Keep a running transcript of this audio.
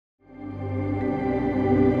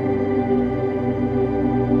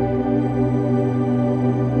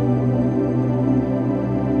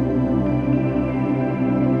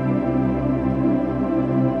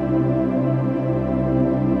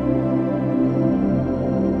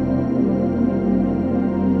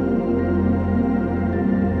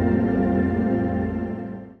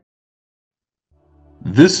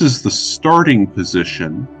This is the starting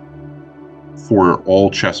position for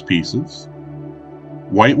all chess pieces.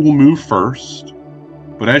 White will move first,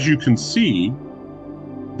 but as you can see,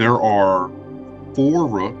 there are 4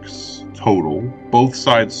 rooks total. Both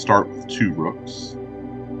sides start with 2 rooks.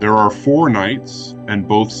 There are 4 knights, and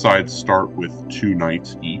both sides start with 2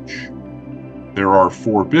 knights each. There are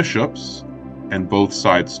 4 bishops, and both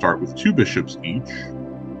sides start with 2 bishops each.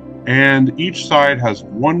 And each side has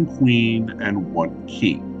 1 queen and 1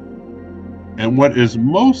 king. And what is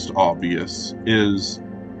most obvious is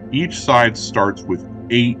each side starts with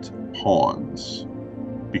 8 pawns,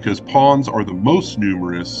 because pawns are the most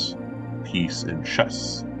numerous piece in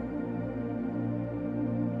chess.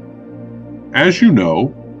 As you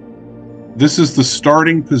know, this is the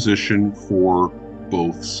starting position for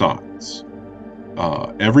both sides.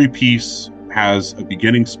 Every piece has a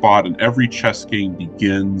beginning spot, and every chess game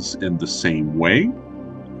begins in the same way.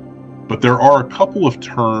 But there are a couple of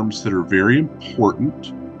terms that are very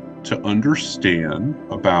important to understand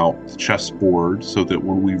about the chessboard, so that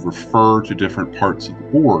when we refer to different parts of the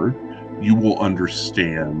board, you will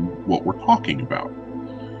understand what we're talking about.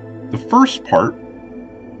 The first part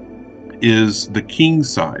is the king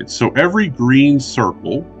side. So every green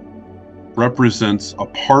circle represents a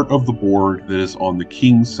part of the board that is on the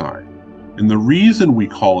king side. And the reason we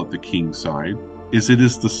call it the king side is it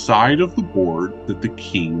is the side of the board that the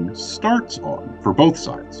king starts on for both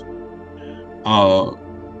sides.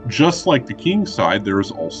 Just like the king side, there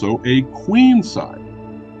is also a queen side.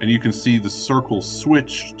 And you can see the circle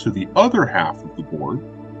switched to the other half of the board,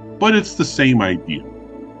 but it's the same idea.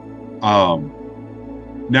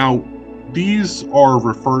 Now, these are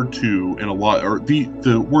referred to in a lot, or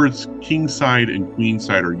the words king side and queen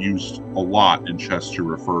side are used a lot in chess to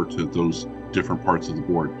refer to those different parts of the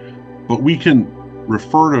board. But we can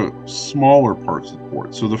refer to smaller parts of the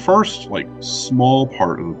board. So the first, small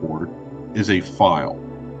part of the board is a file.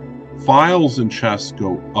 Files in chess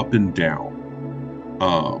go up and down,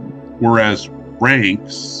 whereas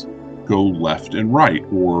ranks go left and right,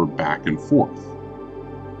 or back and forth.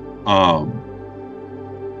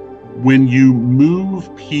 When you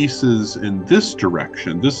move pieces in this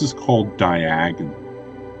direction, this is called diagonal.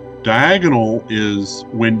 Diagonal is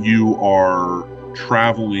when you are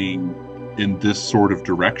traveling in this sort of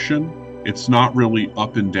direction. It's not really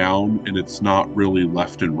up and down, and it's not really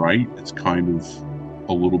left and right. It's kind of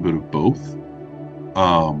a little bit of both.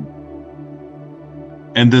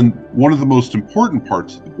 And then one of the most important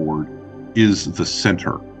parts of the board is the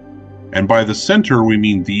center. And by the center, we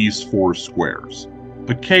mean these 4 squares.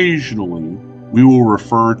 Occasionally, we will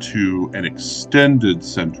refer to an extended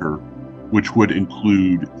center, which would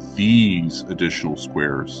include these additional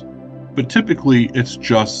squares. But typically, it's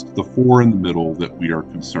just the 4 in the middle that we are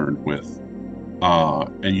concerned with.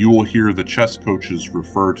 And you will hear the chess coaches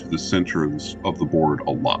refer to the center of the board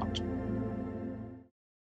a lot.